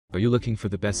Are you looking for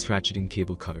the best ratcheting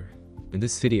cable cutter? In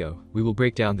this video, we will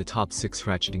break down the top 6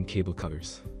 ratcheting cable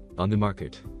cutters on the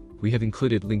market. We have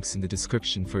included links in the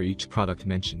description for each product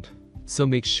mentioned, so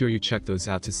make sure you check those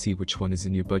out to see which one is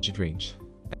in your budget range.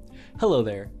 Hello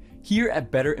there. Here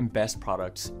at Better and Best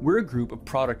Products, we're a group of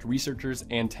product researchers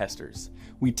and testers.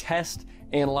 We test,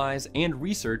 analyze, and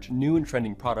research new and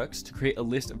trending products to create a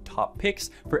list of top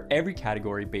picks for every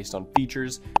category based on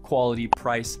features, quality,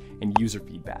 price, and user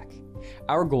feedback.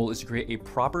 Our goal is to create a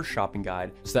proper shopping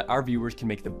guide so that our viewers can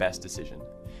make the best decision.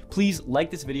 Please like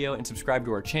this video and subscribe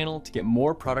to our channel to get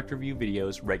more product review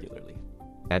videos regularly.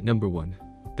 At number 1,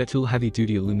 Betul Heavy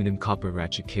Duty Aluminum Copper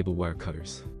Ratchet Cable Wire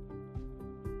Cutters.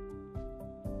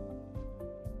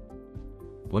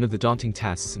 One of the daunting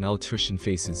tasks an electrician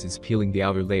faces is peeling the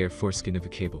outer layer foreskin of a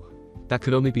cable. That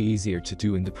could only be easier to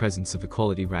do in the presence of a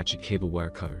quality ratchet cable wire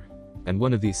cutter. And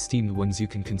one of the esteemed ones you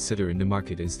can consider in the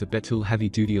market is the Betul Heavy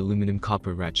Duty Aluminum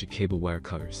Copper Ratchet Cable Wire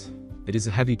Cutters. It is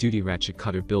a heavy-duty ratchet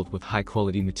cutter built with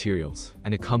high-quality materials,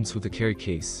 and it comes with a carry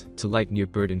case to lighten your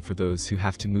burden for those who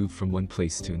have to move from one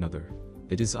place to another.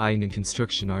 The design and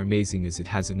construction are amazing as it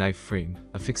has a knife frame,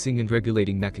 a fixing and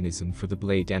regulating mechanism for the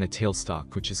blade and a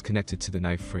tailstock which is connected to the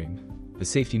knife frame. The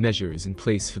safety measure is in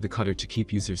place for the cutter to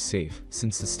keep users safe,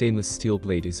 since the stainless steel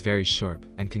blade is very sharp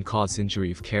and can cause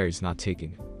injury if care is not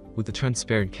taken. With the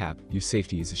transparent cap, your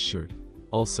safety is assured.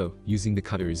 Also, using the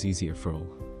cutter is easier for all,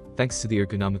 thanks to the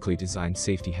ergonomically designed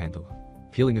safety handle.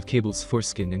 Peeling of cable's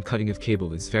foreskin and cutting of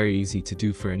cable is very easy to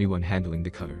do for anyone handling the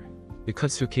cutter. It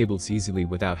cuts through cables easily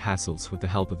without hassles with the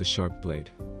help of the sharp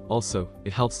blade. Also,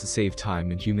 it helps to save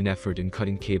time and human effort in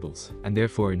cutting cables, and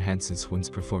therefore enhances one's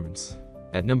performance.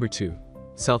 At number 2,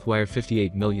 Southwire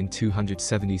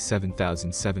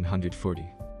 58,277,740.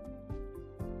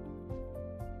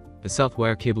 The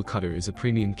Southwire cable cutter is a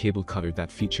premium cable cutter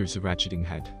that features a ratcheting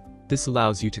head. This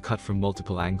allows you to cut from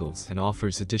multiple angles and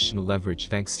offers additional leverage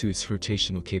thanks to its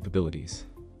rotational capabilities.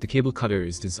 The cable cutter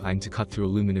is designed to cut through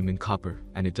aluminum and copper,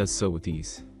 and it does so with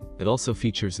ease. It also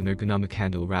features an ergonomic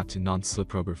handle wrapped in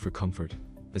non-slip rubber for comfort.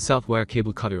 The Southwire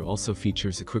cable cutter also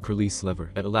features a quick-release lever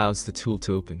that allows the tool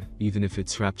to open, even if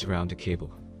it's wrapped around a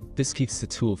cable. This keeps the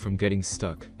tool from getting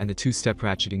stuck, and the two-step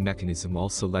ratcheting mechanism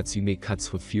also lets you make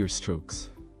cuts with fewer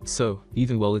strokes. So,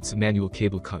 even while it's a manual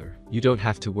cable cutter, you don't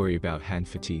have to worry about hand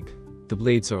fatigue. The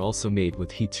blades are also made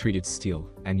with heat-treated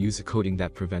steel, and use a coating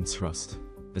that prevents rust.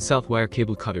 The Southwire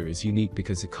cable cutter is unique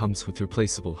because it comes with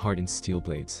replaceable hardened steel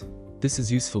blades. This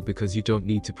is useful because you don't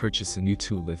need to purchase a new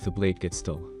tool if the blade gets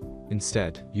dull.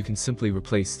 Instead, you can simply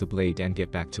replace the blade and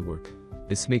get back to work.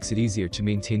 This makes it easier to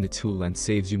maintain the tool and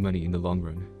saves you money in the long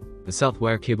run. The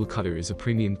Southwire cable cutter is a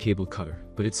premium cable cutter,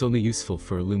 but it's only useful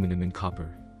for aluminum and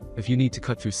copper. If you need to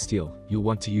cut through steel, you'll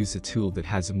want to use a tool that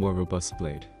has a more robust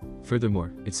blade.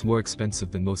 Furthermore, it's more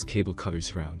expensive than most cable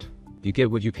cutters around. You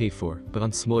get what you pay for, but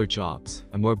on smaller jobs,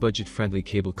 a more budget-friendly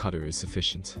cable cutter is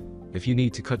sufficient. If you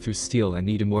need to cut through steel and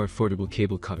need a more affordable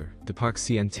cable cutter, the Park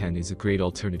CN10 is a great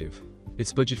alternative.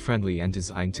 It's budget-friendly and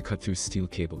designed to cut through steel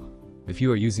cable. If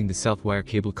you are using the Southwire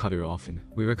cable cutter often,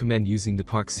 we recommend using the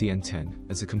Park CN10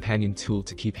 as a companion tool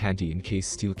to keep handy in case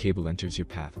steel cable enters your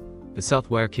path. The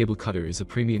Southwire cable cutter is a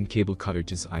premium cable cutter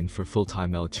designed for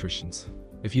full-time electricians.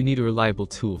 If you need a reliable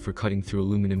tool for cutting through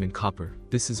aluminum and copper,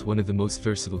 this is one of the most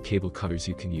versatile cable cutters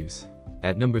you can use.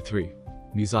 At number 3,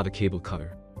 Musada Cable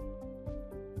Cutter.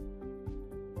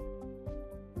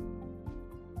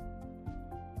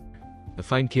 A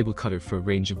fine cable cutter for a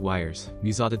range of wires,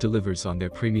 Musada delivers on their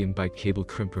premium bike cable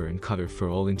crimper and cutter for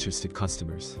all interested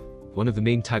customers. One of the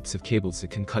main types of cables it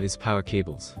can cut is power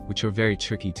cables, which are very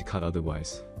tricky to cut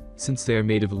otherwise. Since they are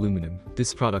made of aluminum,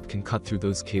 this product can cut through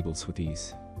those cables with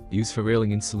ease. Used for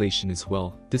railing insulation as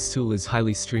well, this tool is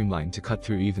highly streamlined to cut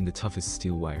through even the toughest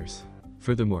steel wires.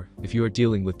 Furthermore, if you are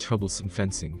dealing with troublesome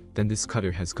fencing, then this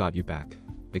cutter has got your back.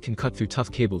 It can cut through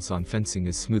tough cables on fencing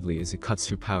as smoothly as it cuts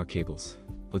through power cables.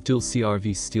 With dual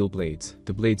CRV steel blades,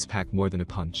 the blades pack more than a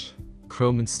punch.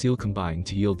 Chrome and steel combine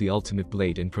to yield the ultimate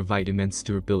blade and provide immense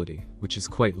durability, which is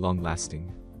quite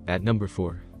long-lasting. At number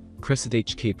 4, Crescent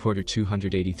HK Porter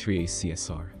 283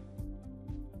 ACSR.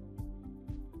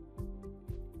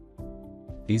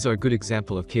 These are a good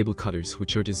example of cable cutters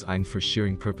which are designed for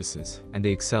shearing purposes, and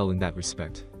they excel in that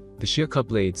respect. The shear cut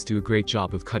blades do a great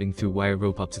job of cutting through wire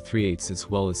rope up to 3/8 as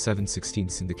well as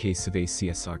 7/16 in the case of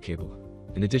ACSR cable.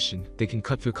 In addition, they can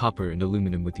cut through copper and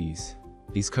aluminum with ease.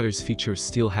 These cutters feature a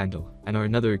steel handle, and are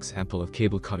another example of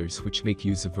cable cutters which make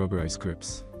use of rubberized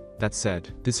grips. That said,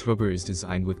 this rubber is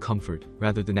designed with comfort,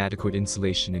 rather than adequate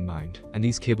insulation in mind, and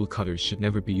these cable cutters should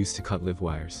never be used to cut live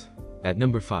wires. At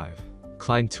number 5,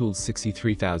 Klein Tools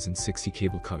 63060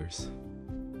 Cable Cutters.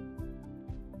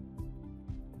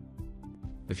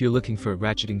 If you're looking for a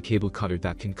ratcheting cable cutter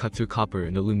that can cut through copper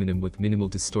and aluminum with minimal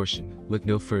distortion, look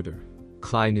no further.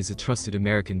 Klein is a trusted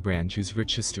American brand whose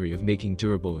rich history of making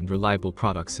durable and reliable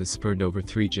products has spurned over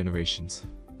 3 generations.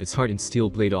 Its hardened steel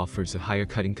blade offers a higher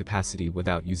cutting capacity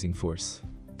without using force.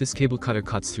 This cable cutter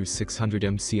cuts through 600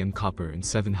 mcm copper and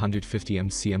 750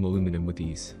 mcm aluminum with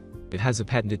ease. It has a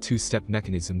patented 2-step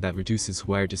mechanism that reduces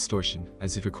wire distortion,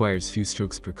 as it requires few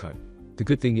strokes per cut. The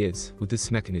good thing is, with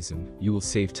this mechanism, you will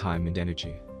save time and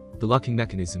energy. The locking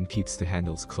mechanism keeps the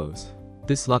handles closed.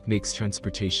 This lock makes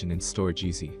transportation and storage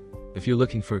easy. If you're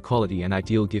looking for a quality and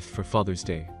ideal gift for Father's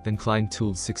Day, then Klein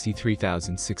Tools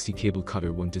 63060 cable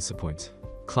cutter won't disappoint.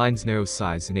 Klein's narrow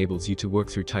size enables you to work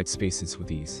through tight spaces with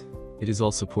ease. It is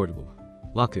also portable.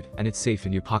 Lock it, and it's safe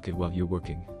in your pocket while you're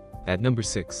working. At number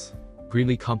 6.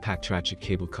 Greeley Compact Ratchet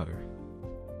Cable Cutter.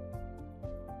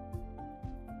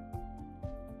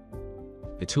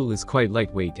 The tool is quite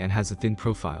lightweight and has a thin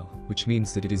profile, which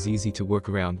means that it is easy to work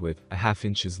around with, a half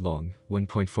inches long,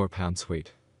 1.4 pounds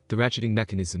weight. The ratcheting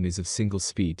mechanism is of single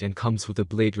speed and comes with a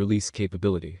blade release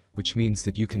capability, which means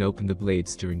that you can open the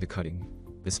blades during the cutting.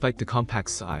 Despite the compact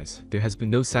size, there has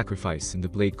been no sacrifice in the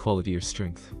blade quality or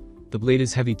strength. The blade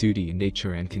is heavy-duty in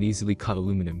nature and can easily cut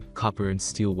aluminum, copper and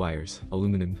steel wires.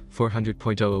 Aluminum, 400.000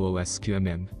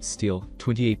 SQmm, steel,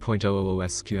 28.000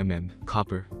 SQmm,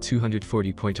 copper,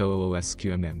 240.000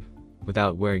 SQmm,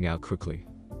 without wearing out quickly.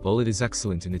 While it is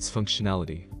excellent in its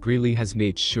functionality, Greeley has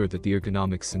made sure that the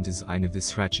ergonomics and design of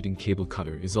this ratcheting cable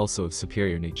cutter is also of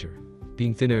superior nature.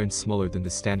 Being thinner and smaller than the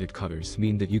standard cutters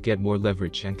mean that you get more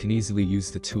leverage and can easily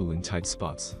use the tool in tight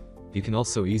spots. You can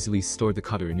also easily store the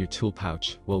cutter in your tool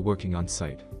pouch while working on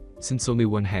site. Since only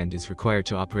one hand is required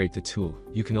to operate the tool,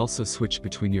 you can also switch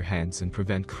between your hands and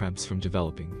prevent cramps from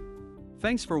developing.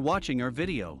 Thanks for watching our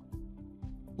video.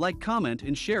 Like, comment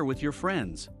and share with your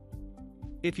friends.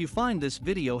 If you find this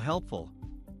video helpful,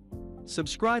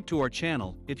 subscribe to our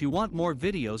channel if you want more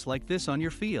videos like this on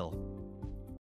your field.